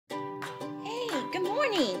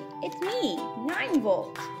morning, it's me,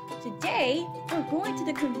 9V. Today, we're going to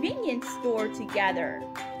the convenience store together.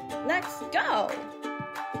 Let's go!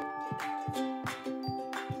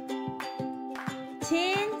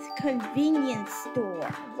 Tin's Convenience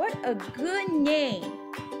Store. What a good name!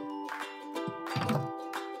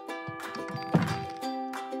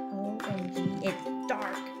 OMG, it's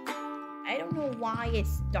dark. I don't know why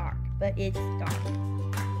it's dark, but it's dark.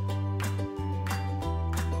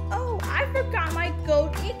 Oh, I forgot my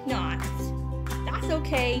gold Ignots. That's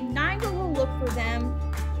okay, 9V will look for them.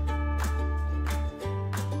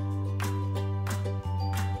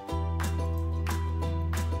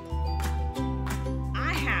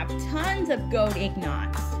 I have tons of gold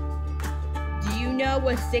Ignots. Do you know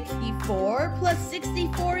what 64 plus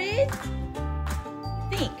 64 is?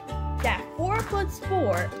 Think that 4 plus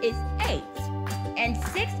 4 is 8, and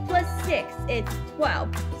 6 plus 6 is 12,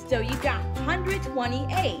 so you got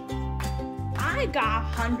 128. I got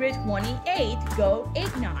 128 gold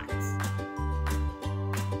Ignots.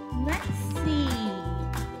 Let's see.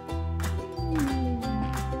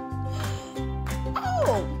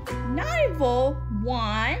 Oh, 9V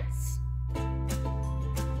wants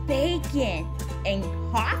bacon and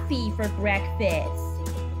coffee for breakfast.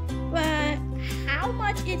 But how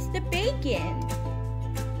much is the bacon?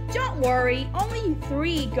 Don't worry, only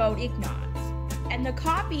 3 gold Ignots. And the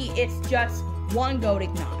coffee is just 1 gold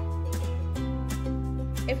Ignot.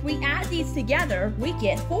 If we add these together, we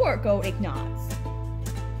get 4 gold Ignots.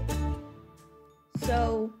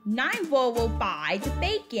 So 9V will buy the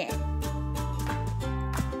bacon.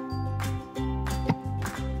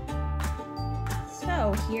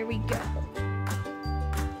 So here we go.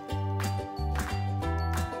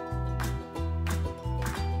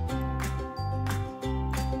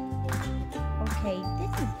 Okay,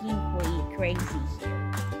 this is getting way crazy here.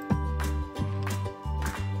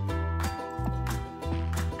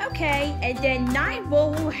 Okay, and then 9V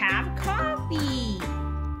will have coffee.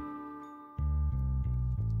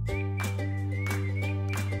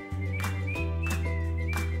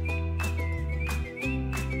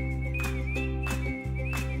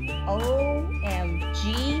 OMG,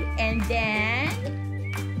 and then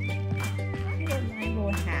what did 9V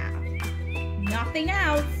have? Nothing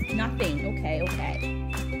else. Nothing. Okay.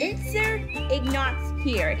 Insert Ignots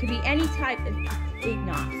here. It can be any type of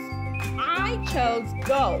Ignots. I chose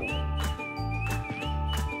gold.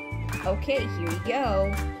 Okay, here we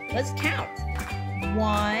go. Let's count.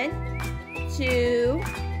 1, 2,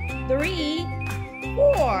 3,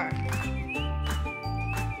 4.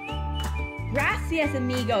 Gracias,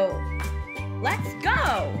 amigo. Let's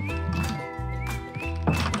go.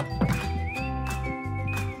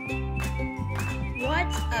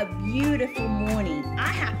 What a beautiful morning. I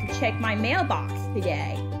have to check my mailbox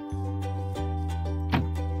today.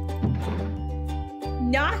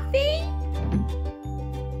 Nothing?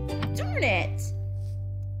 Darn it.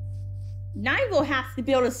 9V has to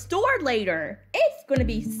build a store later. It's going to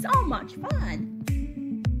be so much fun.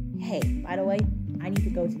 Hey, by the way, I need to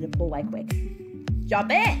go to the pool right quick.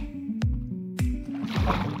 Jump in.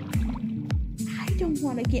 I don't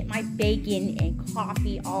want to get my bacon and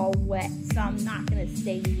coffee all wet, so I'm not going to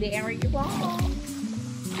stay very long.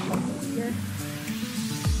 Here.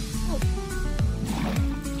 Oh.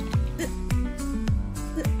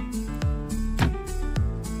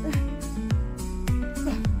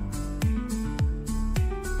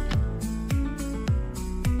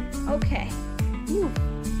 Okay.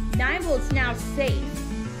 9V is now safe.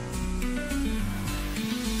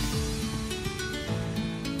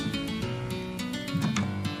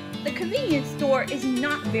 The convenience store is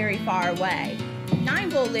not very far away.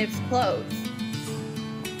 9V lives close.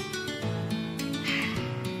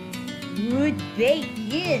 Good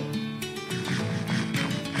bacon.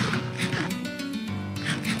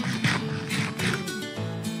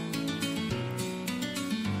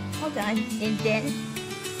 Hold on, and then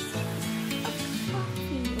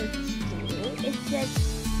it says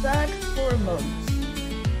bug hormones,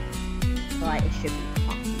 but it should be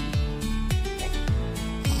coffee. Okay.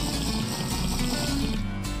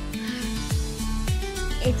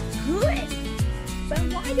 It's good, but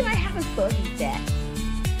why do I have a buggy deck?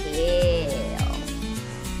 Ew.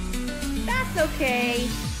 That's okay.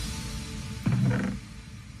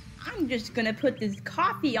 I'm just gonna put this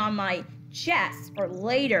coffee on my chest for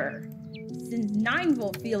later, since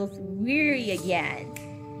 9V feels weary again.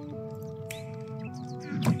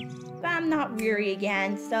 But I'm not weary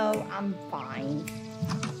again, so I'm fine.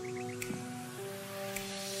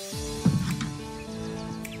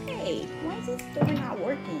 Hey, why is this door not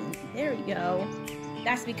working? There we go.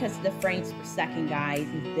 That's because the frames per second, guys,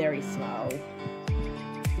 is very slow.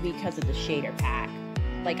 Because of the shader pack.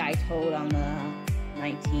 like I told on the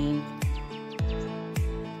 19th.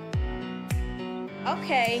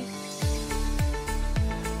 Okay.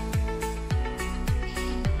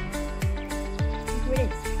 What is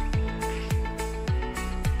it?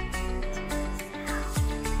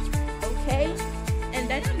 Okay, and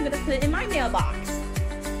then I'm gonna put it in my mailbox.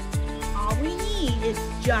 All we need is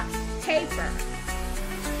just paper.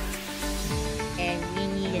 And we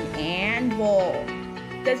need an anvil.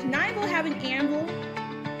 Does Nigel have an anvil?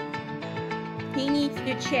 He needs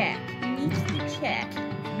to check.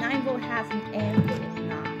 Nigel has an anvil or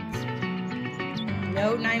not.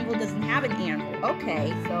 No, Nigel doesn't have an anvil.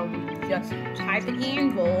 Okay, so just type an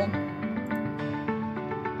anvil.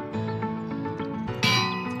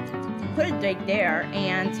 Put it right there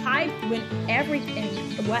and type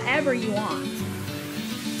whatever you want.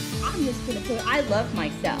 I'm just gonna put, I love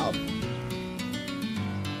myself.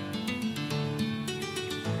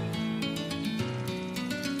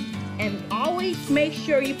 And always make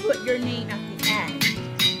sure you put your name at the end.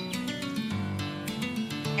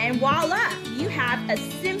 And voila, you have a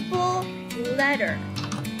simple letter.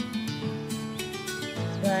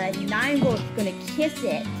 But Nigel's gonna kiss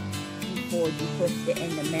it before you put it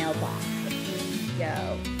in the mailbox. So here we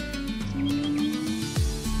go.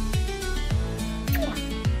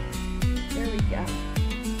 There we go.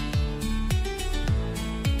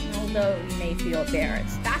 Although you may feel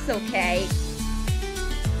embarrassed, that's okay.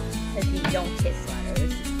 Because we don't kiss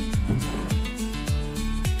letters.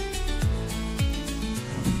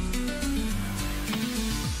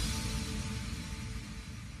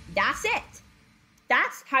 That's it.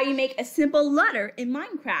 That's how you make a simple letter in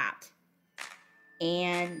Minecraft.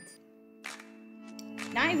 And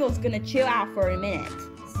Nigel's gonna chill out for a minute.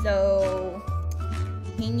 So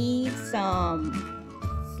he needs some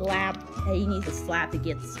slab. He needs a slab to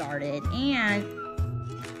get started. And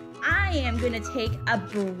I am gonna take a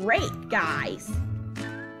break, guys.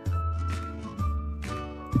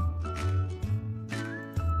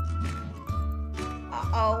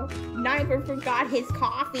 Uh-oh, Nigel forgot his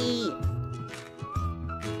coffee.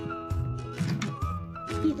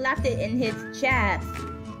 He left it in his chest.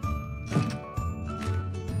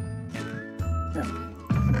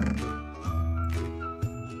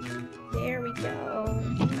 There we go.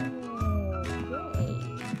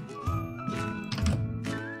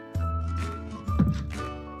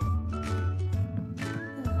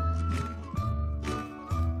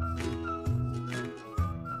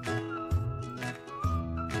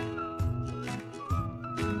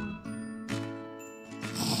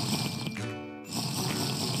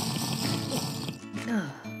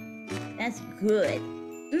 That's good.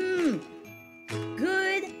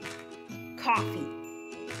 Good coffee.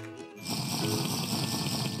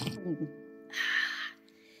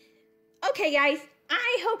 Okay, guys,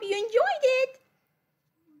 I hope you enjoyed it.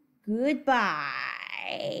 Goodbye.